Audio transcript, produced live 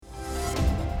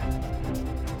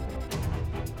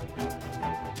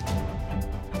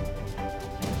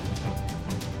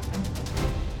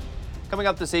Coming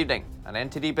up this evening on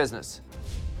NTD Business.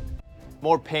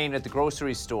 More pain at the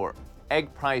grocery store.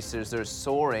 Egg prices are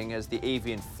soaring as the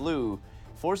avian flu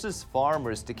forces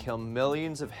farmers to kill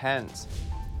millions of hens.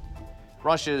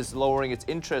 Russia is lowering its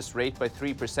interest rate by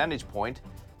 3 percentage points,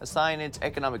 a sign its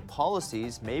economic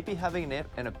policies may be having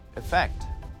an effect.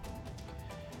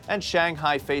 And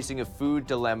Shanghai facing a food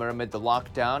dilemma amid the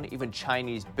lockdown. Even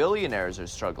Chinese billionaires are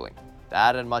struggling.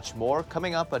 That and much more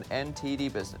coming up on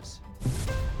NTD Business.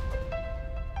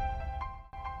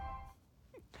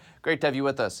 Great to have you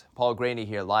with us. Paul Graney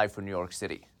here, live from New York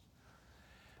City.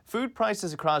 Food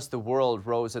prices across the world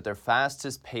rose at their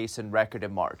fastest pace in record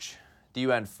in March. The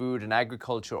UN Food and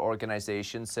Agriculture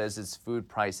Organization says its food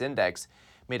price index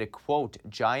made a, quote,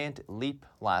 giant leap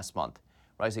last month,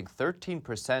 rising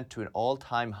 13% to an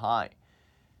all-time high.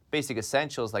 Basic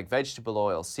essentials like vegetable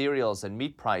oil, cereals, and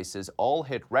meat prices all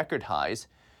hit record highs.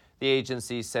 The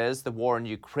agency says the war in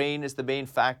Ukraine is the main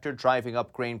factor driving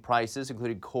up grain prices,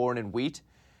 including corn and wheat.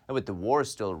 And with the war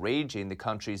still raging, the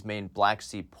country's main Black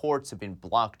Sea ports have been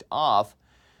blocked off.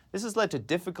 This has led to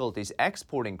difficulties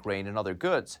exporting grain and other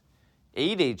goods.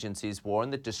 Aid agencies warn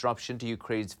that disruption to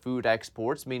Ukraine's food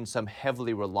exports means some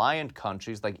heavily reliant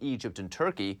countries like Egypt and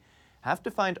Turkey have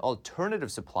to find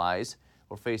alternative supplies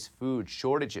or face food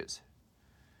shortages.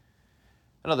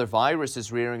 Another virus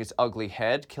is rearing its ugly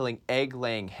head, killing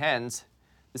egg-laying hens.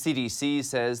 The CDC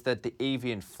says that the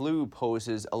avian flu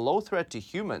poses a low threat to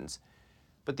humans,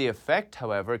 but the effect,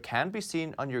 however, can be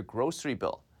seen on your grocery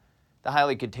bill. The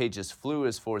highly contagious flu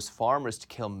has forced farmers to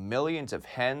kill millions of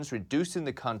hens, reducing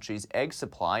the country's egg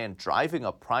supply and driving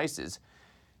up prices.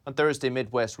 On Thursday,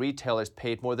 Midwest retailers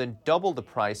paid more than double the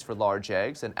price for large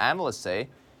eggs, and analysts say,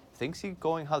 if things keep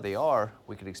going how they are,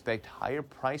 we could expect higher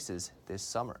prices this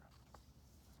summer.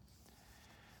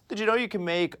 Did you know you can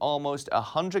make almost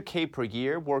 $100K per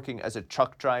year working as a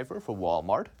truck driver for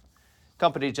Walmart? The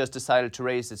company just decided to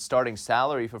raise its starting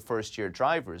salary for first-year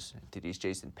drivers. NTD's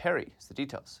Jason Perry has the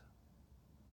details.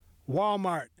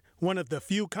 Walmart, one of the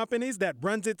few companies that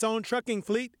runs its own trucking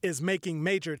fleet, is making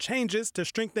major changes to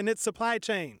strengthen its supply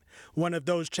chain. One of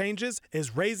those changes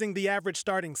is raising the average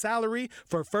starting salary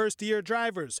for first-year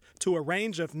drivers to a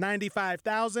range of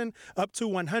 $95,000 up to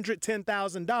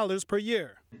 $110,000 per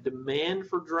year. Demand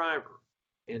for driver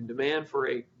and demand for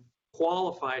a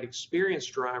qualified,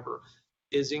 experienced driver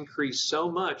is increased so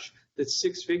much that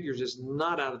 6 figures is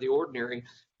not out of the ordinary.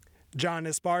 John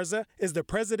Esparza is the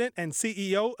president and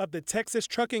CEO of the Texas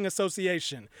Trucking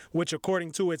Association, which,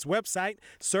 according to its website,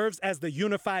 serves as the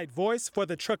unified voice for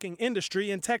the trucking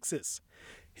industry in Texas.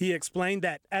 He explained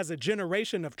that as a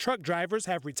generation of truck drivers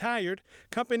have retired,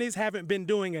 companies haven't been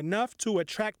doing enough to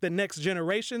attract the next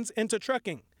generations into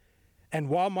trucking. And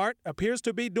Walmart appears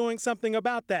to be doing something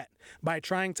about that by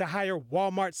trying to hire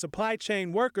Walmart supply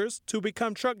chain workers to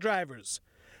become truck drivers.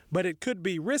 But it could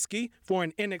be risky for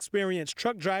an inexperienced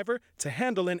truck driver to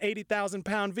handle an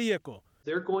 80,000-pound vehicle.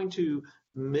 They're going to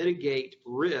mitigate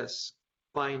risks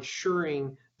by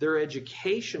ensuring their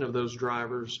education of those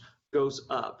drivers goes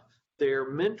up.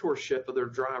 Their mentorship of their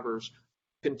drivers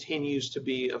continues to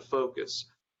be a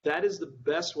focus. That is the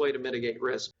best way to mitigate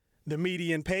risk. The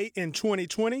median pay in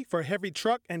 2020 for heavy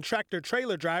truck and tractor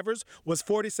trailer drivers was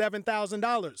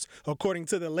 $47,000, according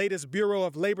to the latest Bureau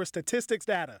of Labor Statistics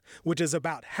data, which is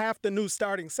about half the new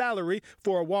starting salary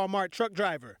for a Walmart truck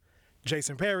driver.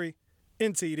 Jason Perry,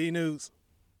 NTD News.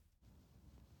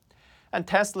 And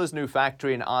Tesla's new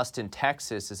factory in Austin,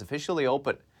 Texas is officially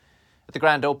open. At the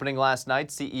grand opening last night,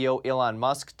 CEO Elon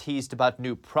Musk teased about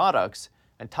new products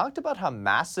and talked about how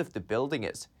massive the building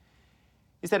is.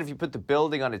 He said if you put the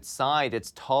building on its side,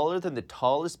 it's taller than the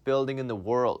tallest building in the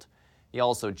world. He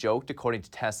also joked, according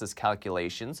to Tesla's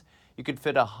calculations, you could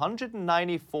fit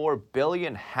 194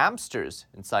 billion hamsters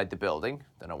inside the building.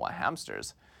 Don't know why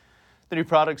hamsters. The new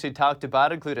products he talked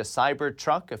about include a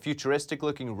Cybertruck, a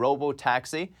futuristic-looking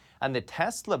robo-taxi, and the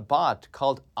Tesla bot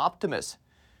called Optimus.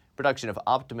 Production of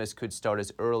Optimus could start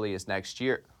as early as next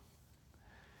year.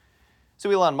 So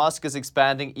Elon Musk is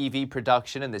expanding EV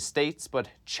production in the States, but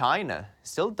China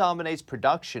still dominates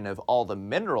production of all the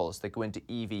minerals that go into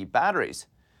EV batteries.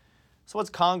 So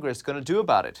what's Congress going to do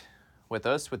about it? With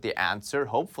us with the answer,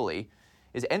 hopefully,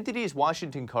 is NTD's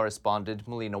Washington correspondent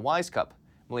Melina Wisecup.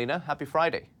 Melina, happy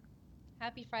Friday.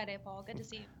 Happy Friday, Paul. Good to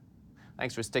see you.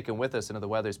 Thanks for sticking with us. I know the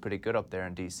weather's pretty good up there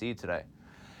in D.C. today.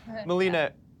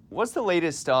 Melina, what's the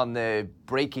latest on the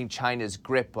breaking China's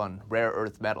grip on rare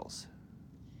earth metals?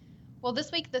 Well,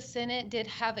 this week the Senate did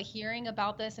have a hearing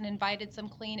about this and invited some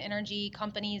clean energy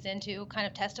companies in to kind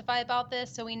of testify about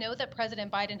this. So we know that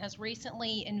President Biden has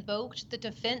recently invoked the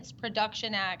Defense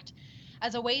Production Act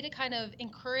as a way to kind of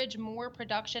encourage more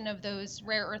production of those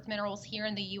rare earth minerals here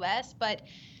in the US. But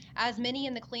as many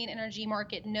in the clean energy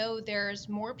market know, there's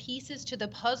more pieces to the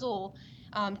puzzle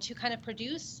to kind of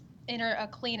produce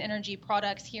clean energy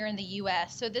products here in the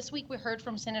U.S. So this week we heard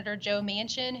from Senator Joe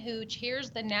Manchin, who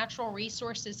chairs the Natural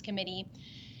Resources Committee.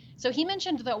 So he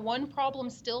mentioned that one problem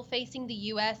still facing the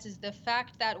U.S. is the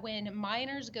fact that when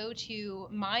miners go to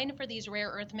mine for these rare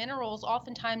earth minerals,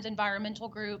 oftentimes environmental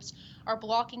groups are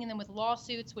blocking them with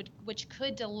lawsuits, which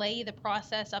could delay the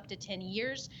process up to 10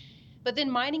 years. But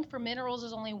then mining for minerals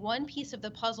is only one piece of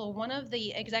the puzzle. One of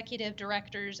the executive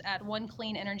directors at one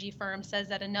clean energy firm says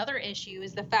that another issue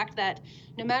is the fact that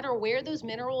no matter where those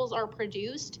minerals are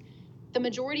produced, the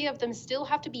majority of them still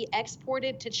have to be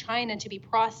exported to China to be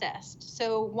processed.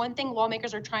 So one thing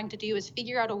lawmakers are trying to do is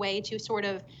figure out a way to sort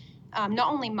of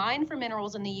not only mine for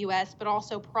minerals in the U.S., but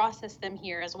also process them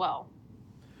here as well.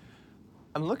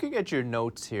 I'm looking at your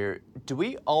notes here. Do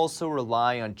we also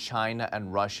rely on China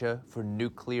and Russia for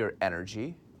nuclear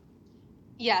energy?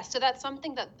 Yeah, so that's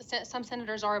something that some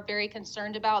senators are very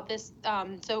concerned about.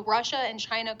 So Russia and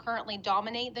China currently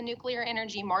dominate the nuclear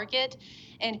energy market,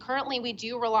 and currently we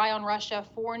do rely on Russia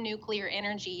for nuclear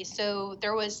energy. So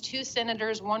there was two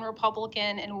senators, one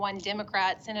Republican and one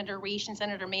Democrat, Senator Risch and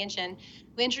Senator Manchin,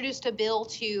 who introduced a bill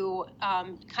to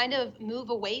kind of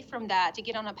move away from that to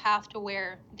get on a path to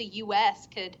where the U.S.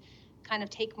 could kind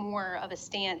of take more of a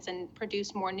stance and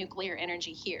produce more nuclear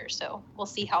energy here. So we'll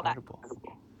see how that goes.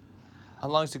 How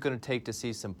long is it going to take to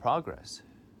see some progress?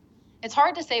 It's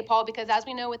hard to say, Paul, because as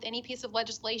we know with any piece of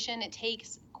legislation, it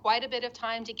takes quite a bit of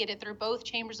time to get it through both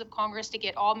chambers of Congress, to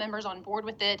get all members on board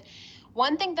with it.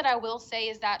 One thing that I will say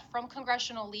is that from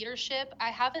congressional leadership, I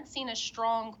haven't seen a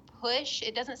strong push.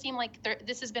 It doesn't seem like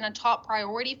this has been a top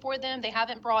priority for them. They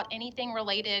haven't brought anything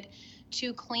related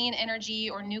to clean energy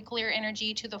or nuclear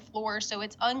energy to the floor. So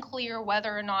it's unclear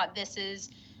whether or not this is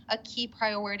a key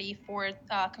priority for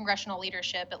congressional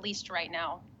leadership, at least right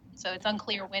now. So it's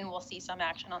unclear when we'll see some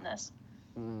action on this.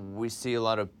 We see a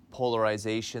lot of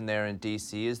polarization there in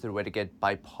D.C. Is there a way to get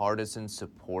bipartisan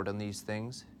support on these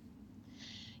things?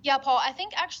 Yeah, Paul, I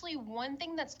think actually one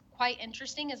thing that's quite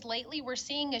interesting is lately we're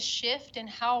seeing a shift in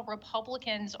how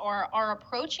Republicans are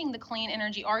approaching the clean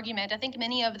energy argument. I think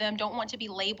many of them don't want to be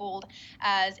labeled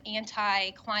as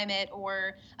anti-climate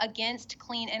or against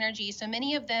clean energy. So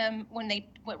many of them, when they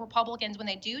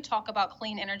do talk about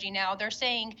clean energy now, they're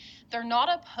saying they're not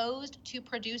opposed to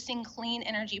producing clean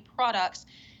energy products.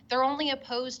 They're only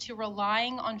opposed to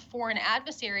relying on foreign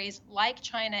adversaries like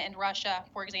China and Russia,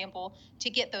 for example, to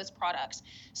get those products.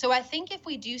 So I think if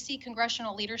we do see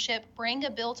congressional leadership bring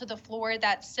a bill to the floor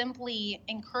that simply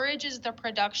encourages the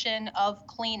production of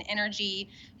clean energy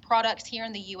products here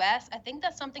in the U.S., I think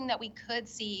that's something that we could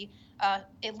see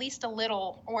at least a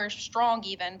little or strong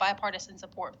even bipartisan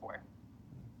support for.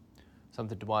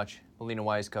 Something to watch. Melina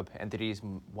Wisecup, NTD's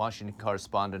Washington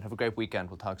correspondent. Have a great weekend.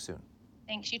 We'll talk soon.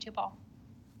 Thanks. You too, Paul.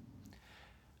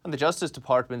 And the Justice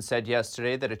Department said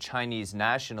yesterday that a Chinese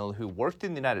national who worked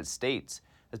in the United States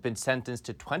has been sentenced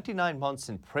to 29 months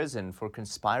in prison for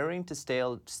conspiring to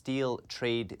steal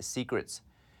trade secrets.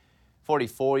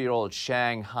 44-year-old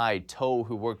Shang Hai-to,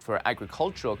 who worked for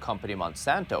agricultural company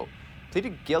Monsanto,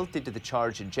 pleaded guilty to the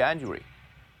charge in January.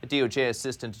 The DOJ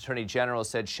Assistant Attorney General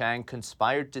said Shang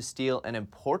conspired to steal an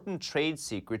important trade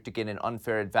secret to gain an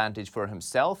unfair advantage for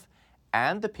himself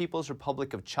and the People's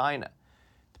Republic of China.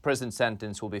 Prison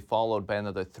sentence will be followed by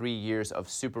another 3 years of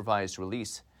supervised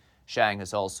release. Shang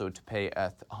has also to pay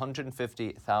a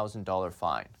 $150,000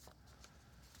 fine.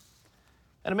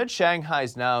 And amid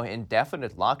Shanghai's now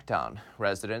indefinite lockdown,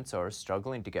 residents are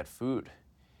struggling to get food.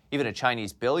 Even a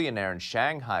Chinese billionaire in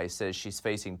Shanghai says she's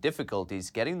facing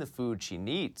difficulties getting the food she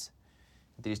needs.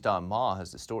 NTD's Don Ma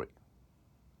has the story.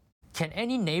 Can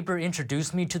any neighbor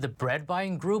introduce me to the bread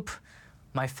buying group?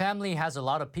 My family has a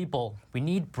lot of people. We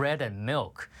need bread and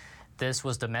milk. This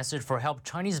was the message for help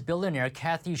Chinese billionaire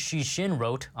Kathy Xixin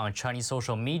wrote on Chinese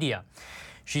social media.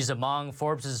 She's among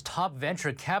Forbes' top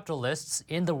venture capitalists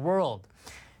in the world.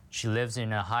 She lives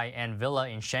in a high-end villa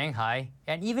in Shanghai,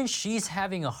 and even she's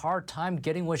having a hard time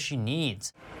getting what she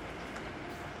needs.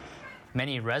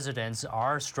 Many residents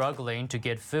are struggling to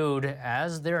get food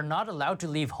as they're not allowed to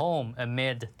leave home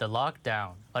amid the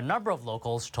lockdown. A number of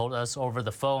locals told us over the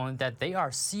phone that they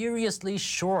are seriously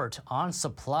short on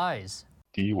supplies.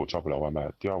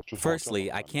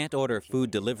 Firstly, I can't order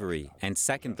food delivery. And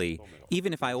secondly,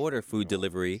 even if I order food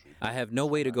delivery, I have no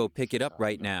way to go pick it up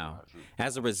right now.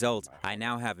 As a result, I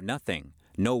now have nothing.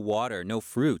 No water, no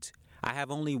fruit. I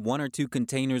have only 1 or 2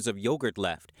 containers of yogurt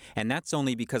left, and that's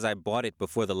only because I bought it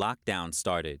before the lockdown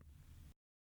started.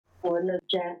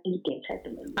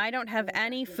 I don't have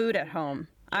any food at home.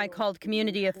 I called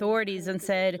community authorities and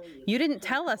said, "You didn't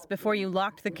tell us before you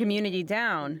locked the community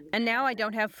down, and now I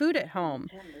don't have food at home."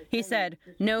 He said,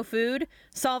 "No food?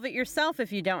 Solve it yourself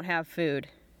if you don't have food."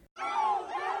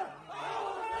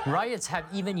 Riots have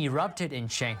even erupted in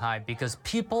Shanghai because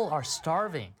people are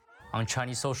starving. On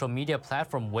Chinese social media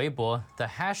platform Weibo, the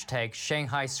hashtag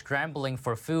Shanghai Scrambling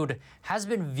for Food has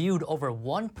been viewed over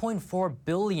 1.4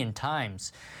 billion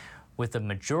times, with the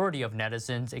majority of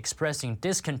netizens expressing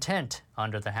discontent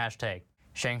under the hashtag.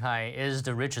 Shanghai is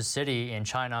the richest city in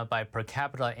China by per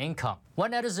capita income.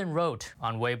 One netizen wrote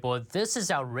on Weibo, "This is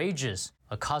outrageous.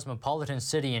 A cosmopolitan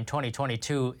city in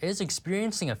 2022 is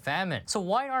experiencing a famine. So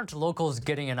why aren't locals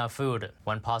getting enough food?"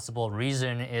 One possible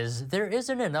reason is there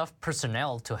isn't enough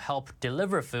personnel to help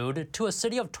deliver food to a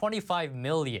city of 25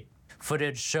 million.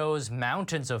 Footage shows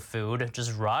mountains of food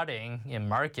just rotting in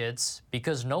markets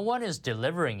because no one is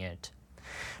delivering it.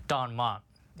 Don Ma,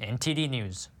 NTD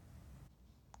News.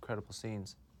 Incredible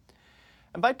scenes.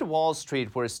 And back to Wall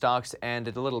Street, where stocks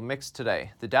ended a little mixed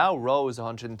today. The Dow rose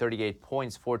 138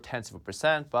 points,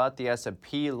 0.4%, but the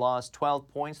S&P lost 12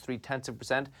 points,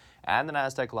 0.3%, and the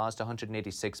Nasdaq lost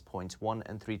 186 points,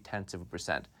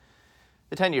 1.3%.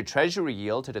 The 10-year Treasury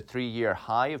yield hit a 3-year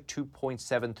high of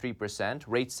 2.73%.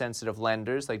 Rate-sensitive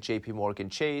lenders like JP Morgan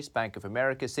Chase, Bank of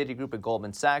America, Citigroup, and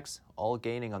Goldman Sachs all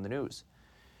gaining on the news.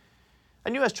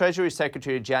 And U.S. Treasury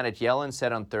Secretary Janet Yellen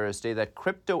said on Thursday that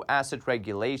crypto asset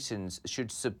regulations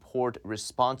should support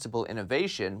responsible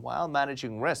innovation while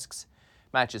managing risks.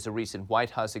 Matches a recent White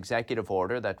House executive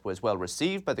order that was well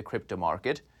received by the crypto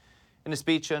market. In a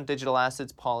speech on digital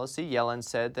assets policy, Yellen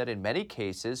said that in many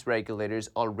cases, regulators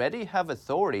already have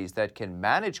authorities that can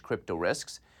manage crypto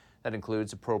risks. That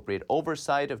includes appropriate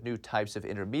oversight of new types of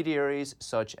intermediaries,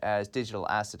 such as digital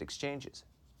asset exchanges.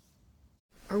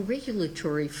 Our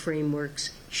regulatory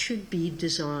frameworks should be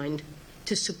designed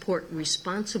to support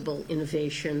responsible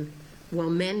innovation while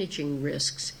managing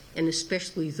risks, and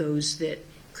especially those that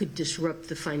could disrupt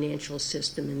the financial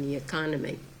system and the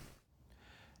economy.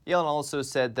 Yellen also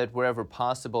said that wherever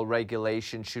possible,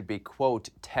 regulation should be, quote,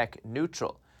 tech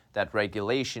neutral. That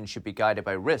regulation should be guided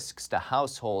by risks to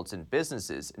households and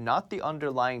businesses, not the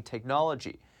underlying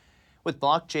technology. With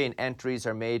blockchain, entries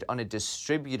are made on a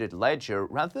distributed ledger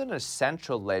rather than a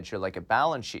central ledger like a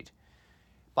balance sheet.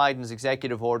 Biden's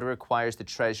executive order requires the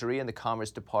Treasury and the Commerce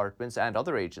Departments and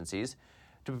other agencies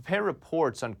to prepare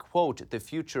reports on, quote, the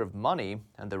future of money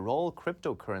and the role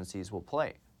cryptocurrencies will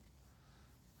play.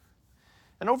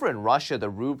 And over in Russia, the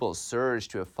ruble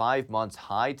surged to a 5-month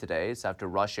high today after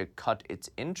Russia cut its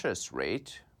interest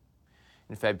rate.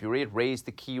 In February, it raised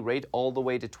the key rate all the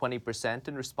way to 20%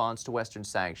 in response to Western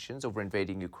sanctions over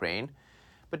invading Ukraine.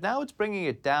 But now it's bringing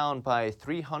it down by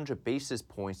 300 basis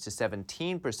points to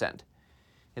 17%.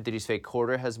 NTD's Faye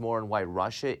Quarter has more on why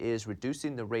Russia is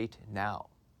reducing the rate now.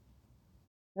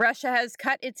 Russia has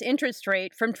cut its interest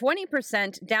rate from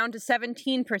 20% down to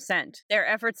 17%. Their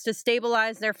efforts to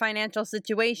stabilize their financial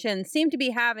situation seem to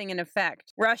be having an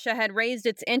effect. Russia had raised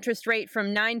its interest rate from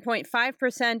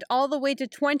 9.5% all the way to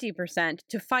 20%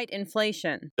 to fight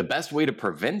inflation. The best way to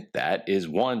prevent that is,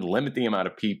 one, limit the amount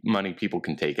of money people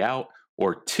can take out,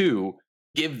 or two,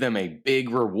 give them a big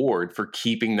reward for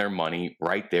keeping their money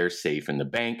right there safe in the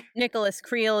bank. Nicholas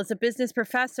Creel is a business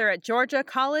professor at Georgia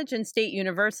College and State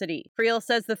University. Creel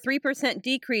says the 3%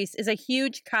 decrease is a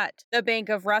huge cut. The Bank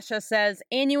of Russia says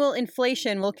annual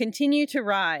inflation will continue to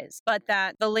rise, but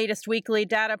that the latest weekly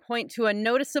data point to a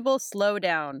noticeable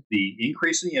slowdown. The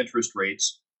increase in the interest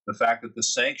rates, the fact that the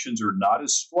sanctions are not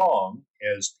as strong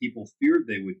as people feared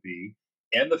they would be,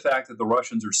 and the fact that the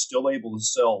Russians are still able to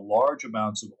sell large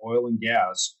amounts of oil and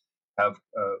gas have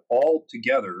all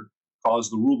together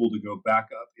caused the ruble to go back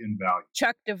up in value.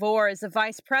 Chuck DeVore is a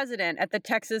vice president at the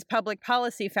Texas Public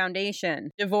Policy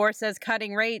Foundation. DeVore says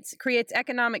cutting rates creates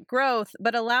economic growth,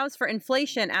 but allows for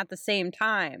inflation at the same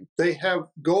time. They have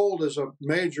gold as a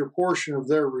major portion of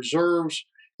their reserves.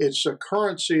 It's a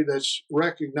currency that's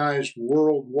recognized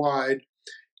worldwide.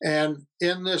 And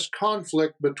in this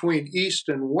conflict between East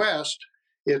and West,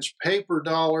 it's paper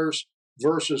dollars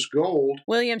versus gold.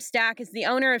 William Stack is the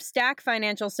owner of Stack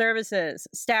Financial Services.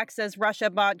 Stack says Russia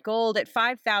bought gold at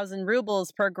 5,000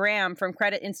 rubles per gram from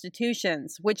credit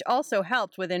institutions, which also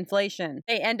helped with inflation.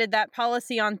 They ended that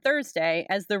policy on Thursday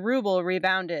as the ruble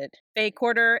rebounded. Faye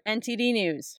Quarter, NTD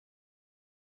News.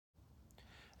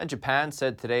 And Japan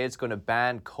said today it's going to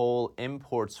ban coal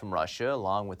imports from Russia,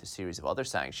 along with a series of other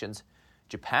sanctions.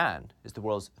 Japan is the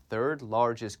world's third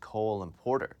largest coal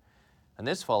importer. And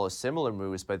this follows similar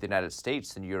moves by the United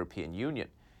States and European Union.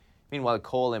 Meanwhile,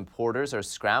 coal importers are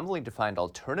scrambling to find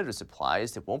alternative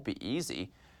supplies. It won't be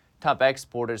easy. Top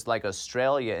exporters like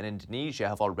Australia and Indonesia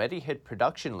have already hit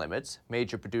production limits.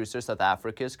 Major producer South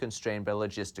Africa is constrained by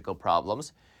logistical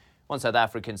problems. One South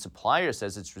African supplier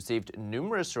says it's received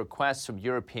numerous requests from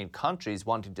European countries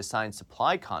wanting to sign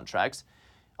supply contracts.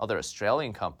 Other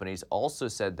Australian companies also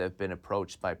said they've been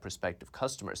approached by prospective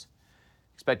customers.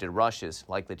 Expected rush is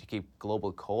likely to keep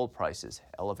global coal prices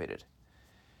elevated.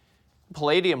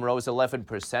 Palladium rose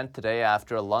 11% today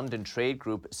after a London trade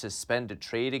group suspended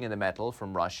trading in the metal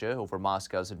from Russia over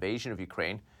Moscow's invasion of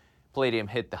Ukraine. Palladium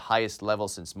hit the highest level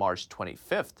since March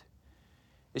 25th.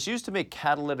 It's used to make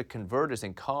catalytic converters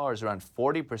in cars. Around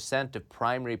 40% of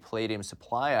primary palladium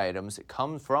supply items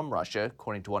come from Russia,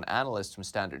 according to one analyst from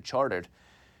Standard Chartered.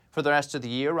 For the rest of the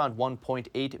year, around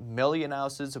 1.8 million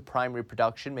ounces of primary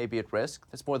production may be at risk.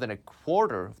 That's more than a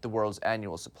quarter of the world's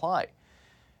annual supply.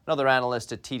 Another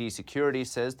analyst at TD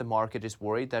Securities says the market is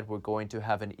worried that we're going to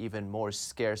have an even more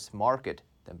scarce market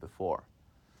than before.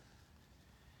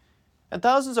 And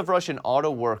thousands of Russian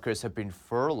auto workers have been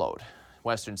furloughed.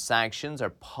 Western sanctions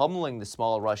are pummeling the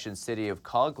small Russian city of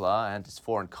Kogla and its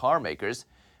foreign car makers.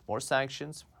 More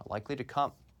sanctions are likely to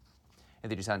come.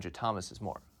 NTD's Andrew Thomas has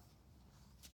more.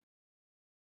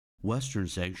 Western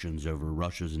sanctions over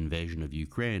Russia's invasion of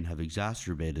Ukraine have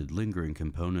exacerbated lingering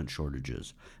component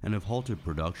shortages and have halted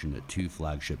production at two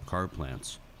flagship car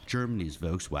plants, Germany's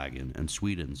Volkswagen and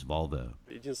Sweden's Volvo.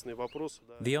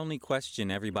 The only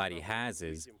question everybody has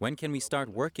is, when can we start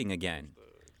working again?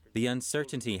 The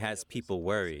uncertainty has people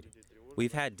worried.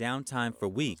 We've had downtime for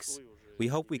weeks. We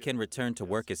hope we can return to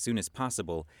work as soon as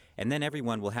possible, and then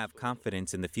everyone will have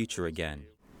confidence in the future again.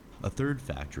 A third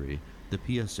factory, the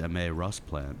PSMA Rust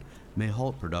plant, may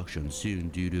halt production soon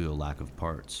due to a lack of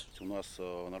parts.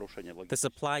 The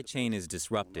supply chain is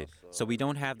disrupted, so we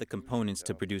don't have the components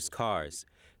to produce cars.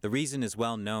 The reason is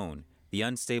well known, the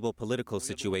unstable political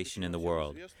situation in the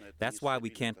world. That's why we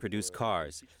can't produce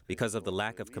cars, because of the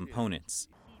lack of components.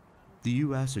 The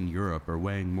U.S. and Europe are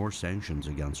weighing more sanctions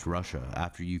against Russia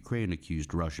after Ukraine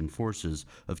accused Russian forces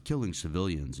of killing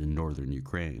civilians in northern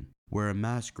Ukraine, where a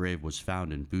mass grave was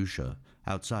found in Busha,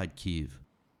 outside Kyiv.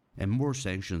 And more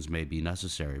sanctions may be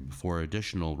necessary before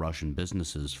additional Russian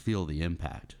businesses feel the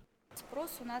impact.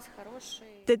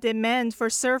 The demand for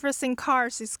servicing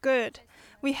cars is good.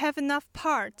 We have enough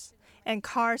parts, and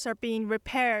cars are being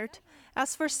repaired.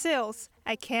 As for sales,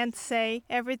 I can't say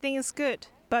everything is good,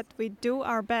 but we do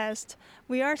our best.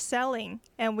 We are selling,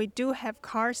 and we do have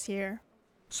cars here.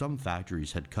 Some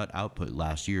factories had cut output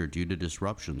last year due to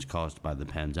disruptions caused by the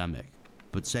pandemic,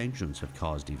 but sanctions have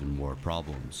caused even more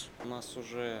problems.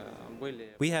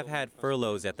 We have had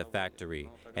furloughs at the factory,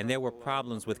 and there were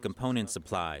problems with component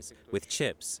supplies, with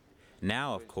chips.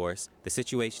 Now, of course, the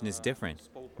situation is different,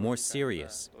 more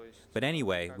serious. But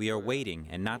anyway, we are waiting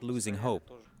and not losing hope.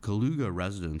 Kaluga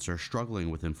residents are struggling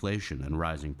with inflation and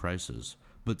rising prices,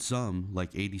 but some,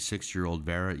 like 86-year-old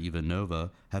Vera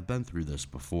Ivanova, have been through this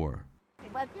before.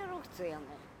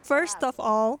 First of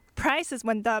all, prices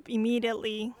went up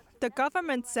immediately. The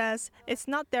government says it's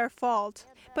not their fault,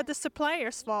 but the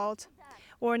suppliers' fault.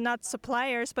 Or not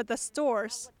suppliers, but the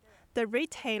stores, the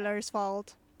retailers'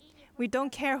 fault. We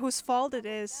don't care whose fault it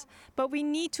is, but we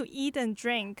need to eat and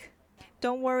drink.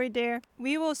 Don't worry, dear,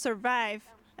 we will survive.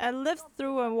 I lived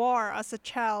through a war as a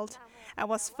child. I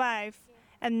was 5,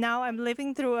 and now I'm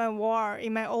living through a war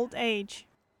in my old age.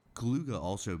 Kaluga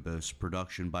also boasts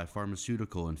production by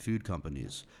pharmaceutical and food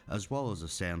companies, as well as a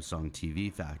Samsung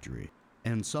TV factory.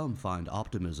 And some find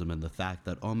optimism in the fact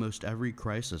that almost every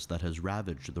crisis that has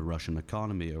ravaged the Russian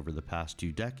economy over the past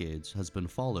 2 decades has been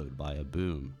followed by a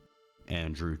boom.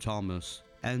 Andrew Thomas,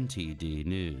 NTD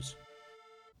News.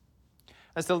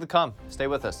 And still to come, stay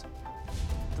with us.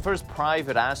 The first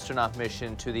private astronaut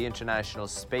mission to the International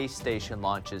Space Station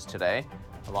launches today.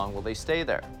 How long will they stay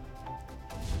there?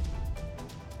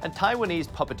 And Taiwanese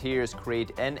puppeteers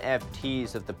create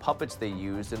NFTs of the puppets they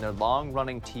use in their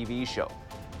long-running TV show.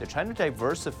 They're trying to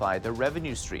diversify their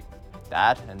revenue stream.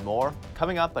 That and more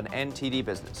coming up on NTD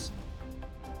Business.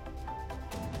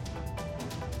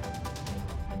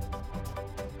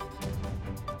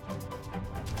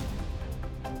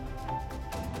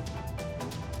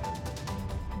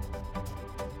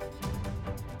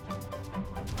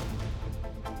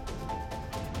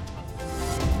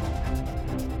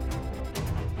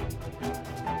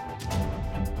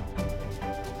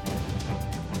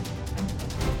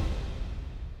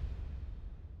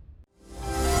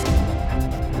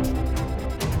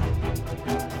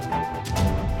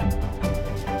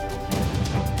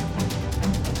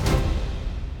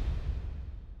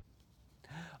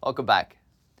 Welcome back.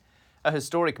 A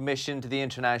historic mission to the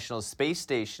International Space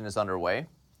Station is underway.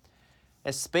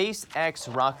 A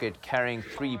SpaceX rocket carrying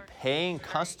 3 paying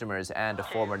customers and a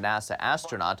former NASA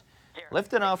astronaut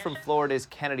lifted off from Florida's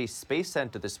Kennedy Space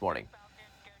Center this morning.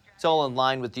 It's all in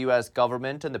line with the U.S.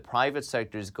 government and the private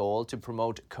sector's goal to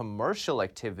promote commercial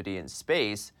activity in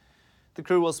space. The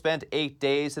crew will spend 8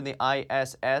 days in the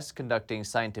ISS conducting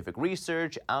scientific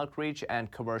research, outreach, and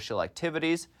commercial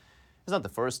activities. It's not the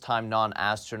first time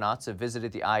non-astronauts have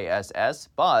visited the ISS,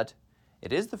 but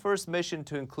it is the first mission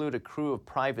to include a crew of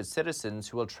private citizens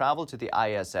who will travel to the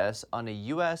ISS on a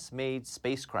U.S.-made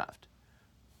spacecraft.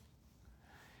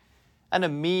 And a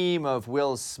meme of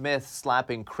Will Smith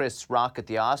slapping Chris Rock at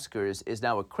the Oscars is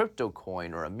now a crypto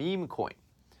coin or a meme coin.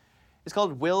 It's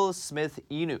called Will Smith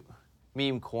Inu.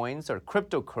 Meme coins are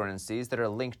cryptocurrencies that are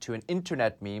linked to an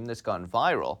internet meme that's gone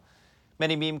viral.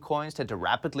 Many meme coins tend to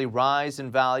rapidly rise in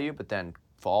value, but then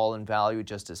fall in value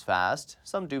just as fast.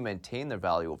 Some do maintain their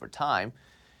value over time.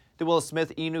 The Will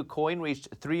Smith Inu coin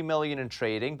reached $3 million in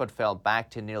trading, but fell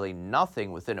back to nearly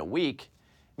nothing within a week.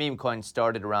 Meme coin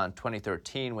started around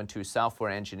 2013 when 2 software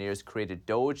engineers created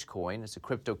Dogecoin as a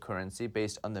cryptocurrency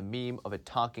based on the meme of a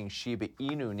talking Shiba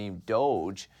Inu named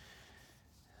Doge.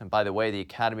 And by the way, the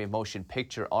Academy of Motion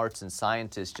Picture Arts and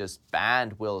Sciences just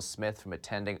banned Will Smith from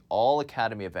attending all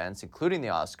Academy events, including the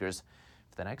Oscars,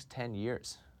 for the next 10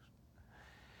 years.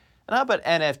 And how about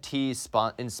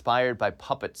NFTs inspired by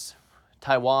puppets?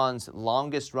 Taiwan's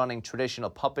longest-running traditional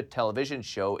puppet television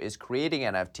show is creating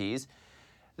NFTs.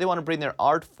 They want to bring their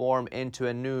art form into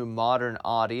a new modern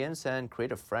audience and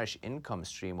create a fresh income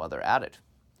stream while they're at it.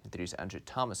 NTD's Andrew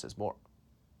Thomas has more.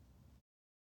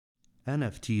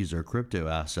 NFTs are crypto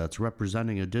assets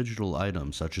representing a digital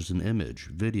item such as an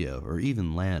image, video, or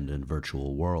even land in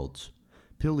virtual worlds.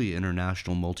 Pili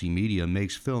International Multimedia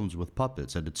makes films with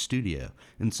puppets at its studio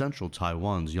in central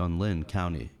Taiwan's Yunlin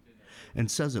County, and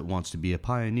says it wants to be a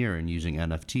pioneer in using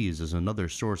NFTs as another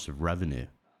source of revenue.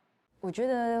 I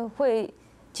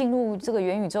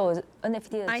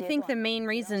think the main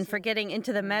reason for getting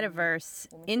into the metaverse,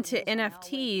 into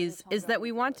NFTs, is that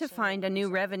we want to find a new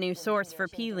revenue source for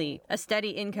Pili, a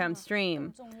steady income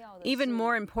stream. Even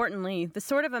more importantly, the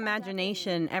sort of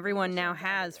imagination everyone now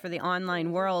has for the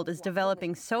online world is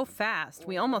developing so fast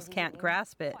we almost can't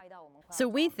grasp it. So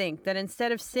we think that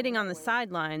instead of sitting on the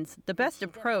sidelines, the best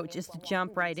approach is to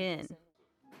jump right in.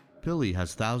 Pili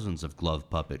has thousands of glove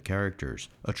puppet characters,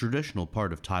 a traditional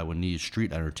part of Taiwanese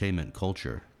street entertainment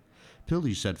culture.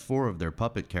 Pili said 4 of their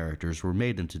puppet characters were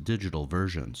made into digital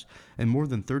versions, and more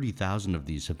than 30,000 of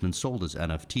these have been sold as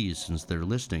NFTs since their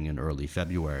listing in early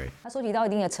February. Once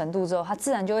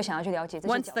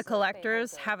the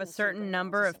collectors have a certain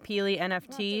number of Pili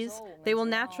NFTs, they will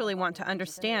naturally want to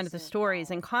understand the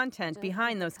stories and content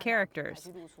behind those characters.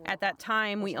 At that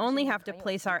time, we only have to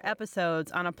place our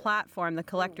episodes on a platform the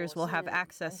collectors will have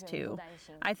access to.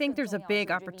 I think there's a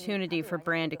big opportunity for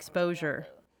brand exposure.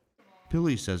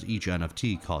 Pili says each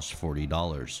NFT costs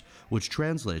 $40, which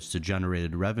translates to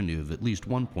generated revenue of at least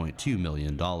 $1.2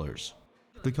 million.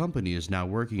 The company is now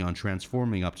working on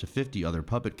transforming up to 50 other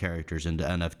puppet characters into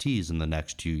NFTs in the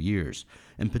next 2 years,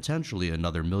 and potentially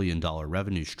another $1 million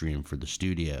revenue stream for the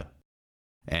studio.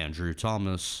 Andrew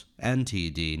Thomas,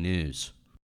 NTD News.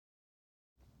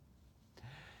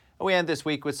 We end this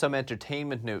week with some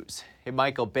entertainment news. In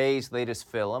Michael Bay's latest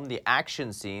film, the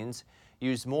action scenes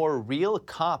use more real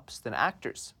cops than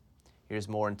actors. Here's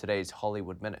more in today's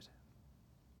Hollywood Minute.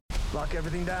 Lock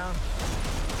everything down.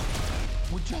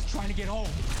 We're just trying to get home.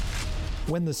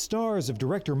 When the stars of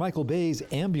director Michael Bay's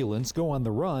Ambulance go on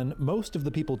the run, most of the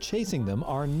people chasing them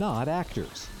are not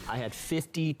actors. I had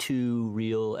 52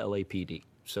 real LAPD.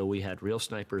 So we had real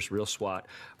snipers, real SWAT,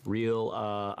 real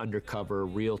undercover,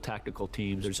 real tactical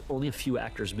teams. There's only a few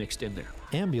actors mixed in there.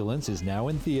 Ambulance is now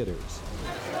in theaters.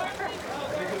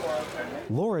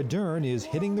 Laura Dern is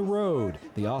hitting the road.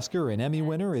 The Oscar and Emmy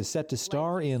winner is set to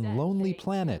star in Lonely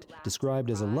Planet, described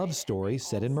as a love story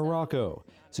set in Morocco.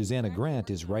 Susanna Grant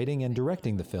is writing and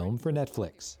directing the film for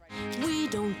Netflix. We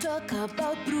don't talk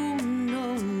about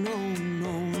Bruno, no.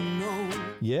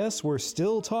 Yes, we're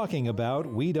still talking about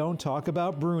We Don't Talk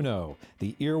About Bruno.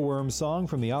 The earworm song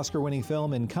from the Oscar-winning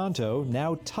film Encanto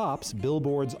now tops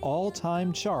Billboard's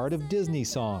all-time chart of Disney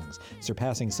songs,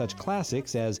 surpassing such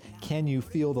classics as Can You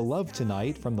Feel the Love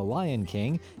Tonight from The Lion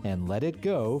King and Let It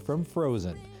Go from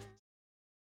Frozen.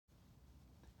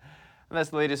 And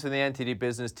that's the latest from the NTD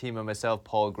Business team and myself,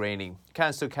 Paul Graney. You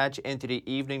can still catch NTD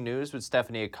Evening News with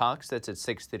Stephanie Cox. That's at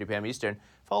 6:30 p.m. Eastern.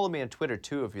 Follow me on Twitter,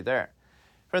 too, if you're there.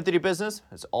 For NTD Business,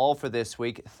 that's all for this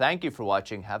week. Thank you for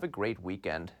watching. Have a great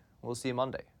weekend. We'll see you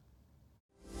Monday.